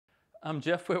I'm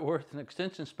Jeff Whitworth, an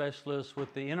extension specialist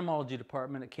with the Entomology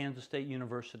Department at Kansas State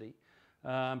University.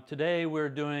 Today we're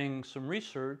doing some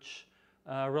research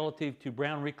relative to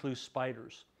brown recluse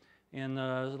spiders. In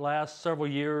the last several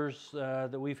years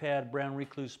that we've had brown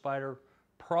recluse spider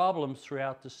problems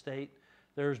throughout the state,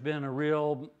 there's been a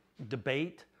real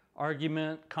debate,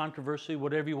 argument, controversy,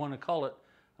 whatever you want to call it,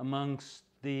 amongst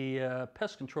the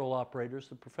pest control operators,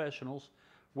 the professionals,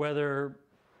 whether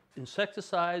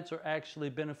insecticides are actually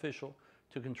beneficial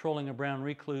to controlling a brown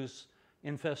recluse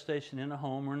infestation in a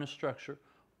home or in a structure,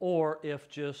 or if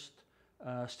just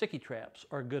sticky traps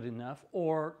are good enough,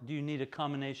 or do you need a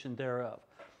combination thereof.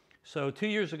 So 2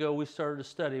 years ago we started a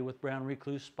study with brown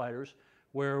recluse spiders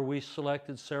where we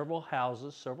selected several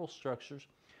houses, several structures,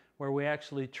 where we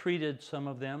actually treated some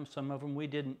of them we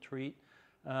didn't treat,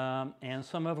 and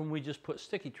some of them we just put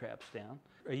sticky traps down.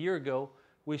 A year ago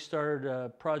we started a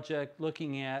project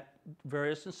looking at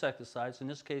various insecticides. In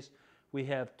this case, we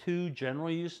have 2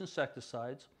 general use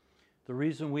insecticides. The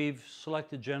reason we've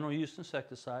selected general use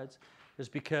insecticides is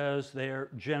because they're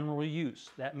general use.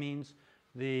 That means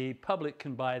the public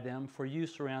can buy them for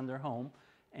use around their home.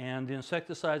 And the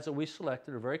insecticides that we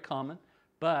selected are very common,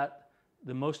 but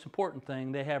the most important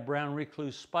thing, they have brown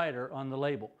recluse spider on the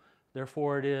label.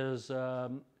 Therefore, it is,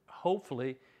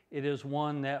 hopefully, it is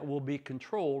one that will be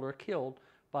controlled or killed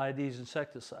by these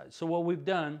insecticides. So what we've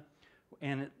done,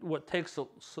 and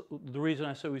the reason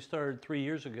I said we started 3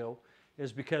 years ago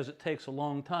is because it takes a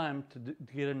long time to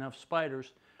get enough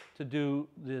spiders to do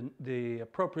the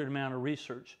appropriate amount of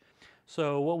research.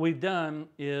 So what we've done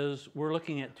is we're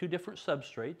looking at 2 different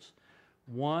substrates.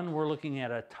 One, we're looking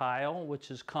at a tile,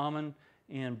 which is common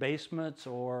in basements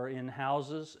or in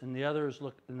houses, and the other is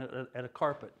looking at a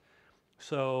carpet.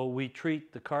 So we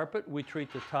treat the carpet, we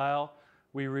treat the tile,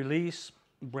 we release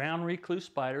brown recluse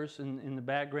spiders. In the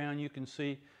background you can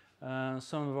see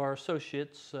some of our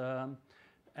associates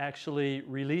actually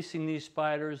releasing these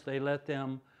spiders. They let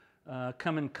them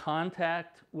come in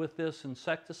contact with this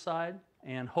insecticide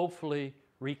and hopefully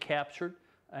recaptured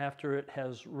after it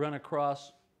has run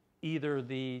across either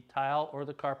the tile or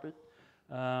the carpet.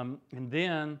 And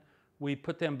then we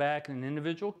put them back in an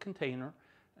individual container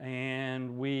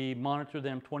and we monitor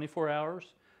them 24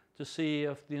 hours to see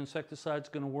if the insecticide is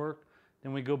going to work.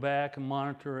 Then we go back and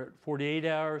monitor it 48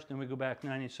 hours, then we go back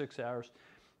 96 hours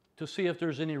to see if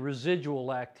there's any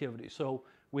residual activity. So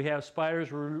we have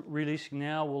spiders we're releasing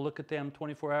now, we'll look at them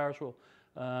 24 hours,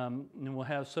 and we'll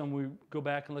have some we go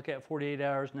back and look at 48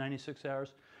 hours, 96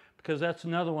 hours, because that's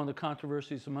another one of the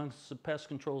controversies amongst the Pest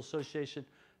Control Association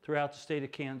throughout the state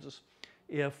of Kansas.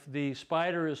 If the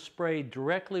spider is sprayed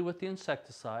directly with the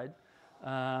insecticide,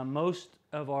 most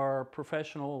of our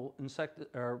professional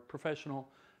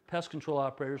pest control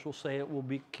operators will say it will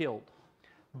be killed.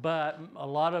 But a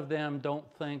lot of them don't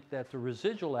think that the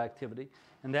residual activity,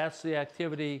 and that's the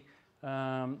activity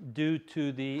due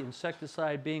to the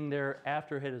insecticide being there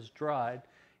after it has dried,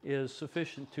 is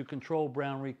sufficient to control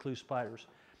brown recluse spiders.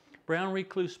 Brown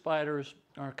recluse spiders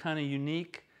are kind of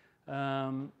unique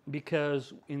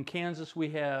because in Kansas we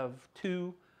have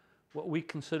 2 what we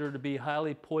consider to be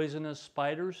highly poisonous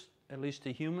spiders, at least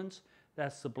to humans.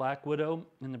 That's the black widow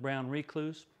and the brown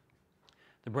recluse.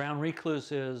 The brown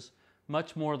recluse is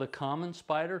much more the common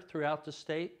spider throughout the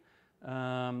state.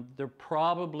 They're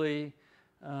probably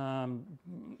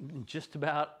just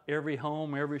about every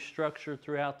home, every structure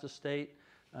throughout the state.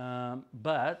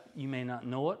 But you may not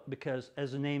know it because,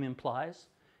 as the name implies,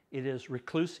 it is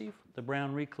reclusive, the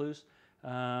brown recluse.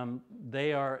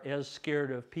 They are as scared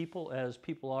of people as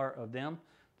people are of them.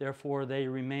 Therefore, they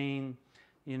remain,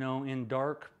 in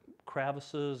dark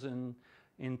crevices and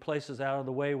in places out of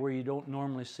the way where you don't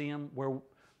normally see them.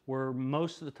 Where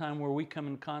most of the time where we come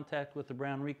in contact with the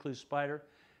brown recluse spider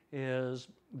is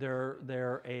they're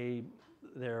a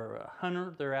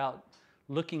hunter. They're out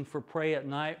looking for prey at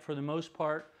night for the most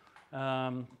part,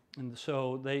 and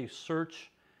so they search.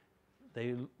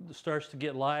 It starts to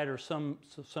get light, or some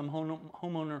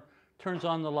homeowner turns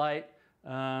on the light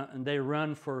and they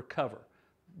run for cover.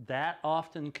 That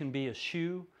often can be a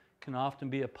shoe, can often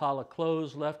be a pile of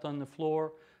clothes left on the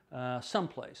floor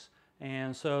someplace.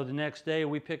 And so the next day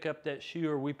we pick up that shoe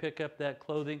or we pick up that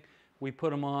clothing, we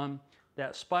put them on.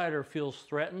 That spider feels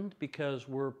threatened because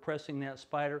we're pressing that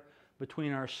spider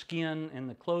between our skin and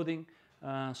the clothing,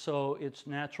 so its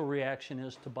natural reaction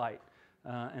is to bite.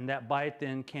 And that bite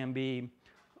then can be,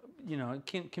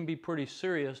 it can be pretty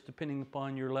serious depending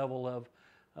upon your level of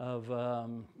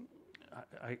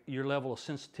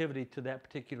sensitivity to that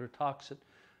particular toxin.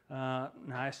 Now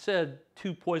I said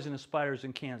 2 poisonous spiders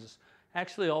in Kansas.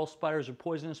 Actually, all spiders are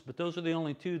poisonous, but those are the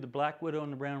only 2, the black widow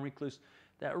and the brown recluse,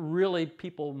 that really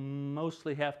people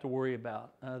mostly have to worry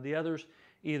about. The others,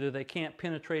 either they can't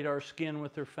penetrate our skin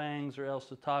with their fangs, or else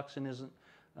the toxin isn't,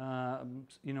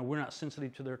 we're not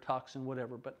sensitive to their toxin,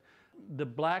 whatever. But the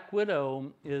black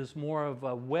widow is more of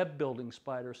a web building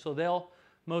spider. So they'll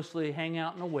mostly hang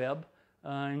out in a web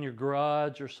in your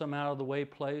garage or some out of the way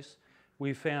place.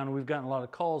 We've gotten a lot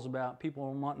of calls about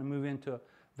people wanting to move into a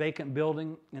vacant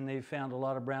building, and they've found a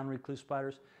lot of brown recluse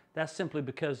spiders. That's simply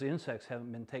because the insects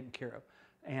haven't been taken care of.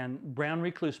 And brown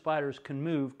recluse spiders can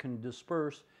move, can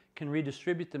disperse, can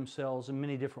redistribute themselves in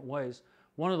many different ways.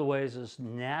 One of the ways is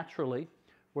naturally,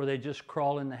 where they just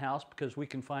crawl in the house, because we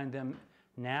can find them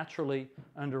naturally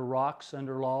under rocks,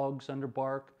 under logs, under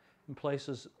bark, in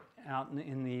places out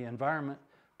in the environment.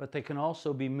 But they can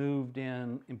also be moved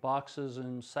in boxes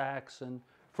and sacks and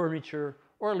furniture,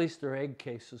 or at least their egg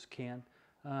cases can.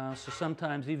 So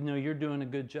sometimes, even though you're doing a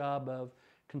good job of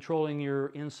controlling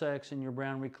your insects and your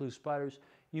brown recluse spiders,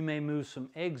 you may move some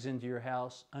eggs into your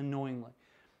house unknowingly.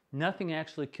 Nothing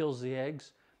actually kills the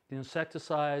eggs. The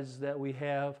insecticides that we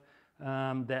have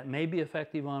that may be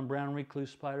effective on brown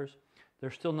recluse spiders, they're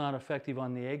still not effective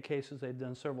on the egg cases. They've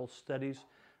done several studies.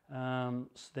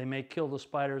 They may kill the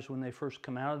spiders when they first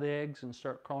come out of the eggs and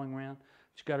start crawling around.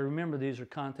 But you've got to remember, these are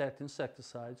contact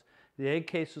insecticides. The egg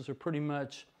cases are pretty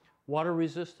much water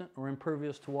resistant or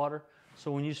impervious to water.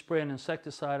 So when you spray an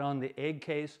insecticide on the egg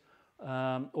case,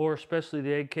 or especially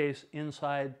the egg case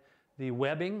inside the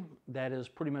webbing, that is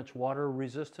pretty much water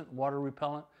resistant, water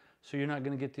repellent, so you're not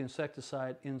going to get the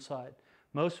insecticide inside.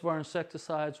 Most of our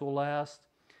insecticides will last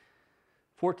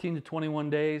 14 to 21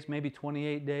 days, maybe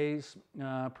 28 days,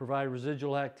 provide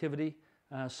residual activity.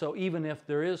 So even if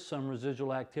there is some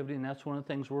residual activity, and that's one of the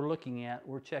things we're looking at,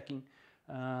 we're checking,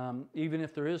 even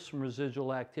if there is some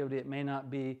residual activity, it may not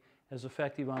be as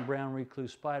effective on brown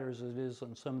recluse spiders as it is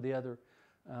on some of the other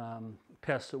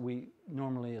pests that we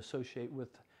normally associate with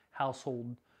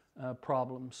household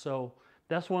problems. So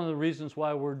that's one of the reasons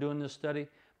why we're doing this study.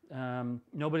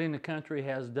 Nobody in the country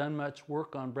has done much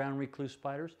work on brown recluse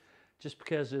spiders, just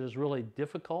because it is really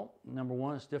difficult. Number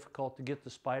one, it's difficult to get the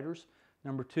spiders.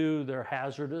 Number two, they're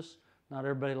hazardous. Not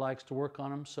everybody likes to work on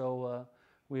them. So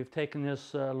we've taken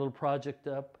this little project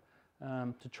up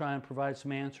to try and provide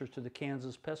some answers to the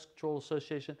Kansas Pest Control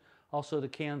Association, also the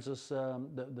Kansas,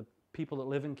 the people that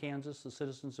live in Kansas, the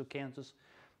citizens of Kansas.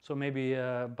 So maybe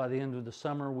by the end of the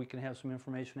summer we can have some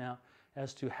information out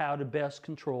as to how to best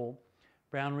control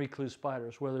brown recluse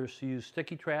spiders, whether it's to use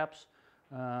sticky traps,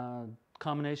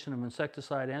 combination of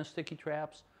insecticide and sticky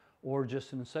traps, or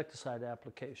just an insecticide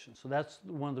application. So that's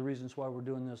one of the reasons why we're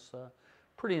doing this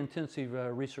pretty intensive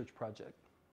research project.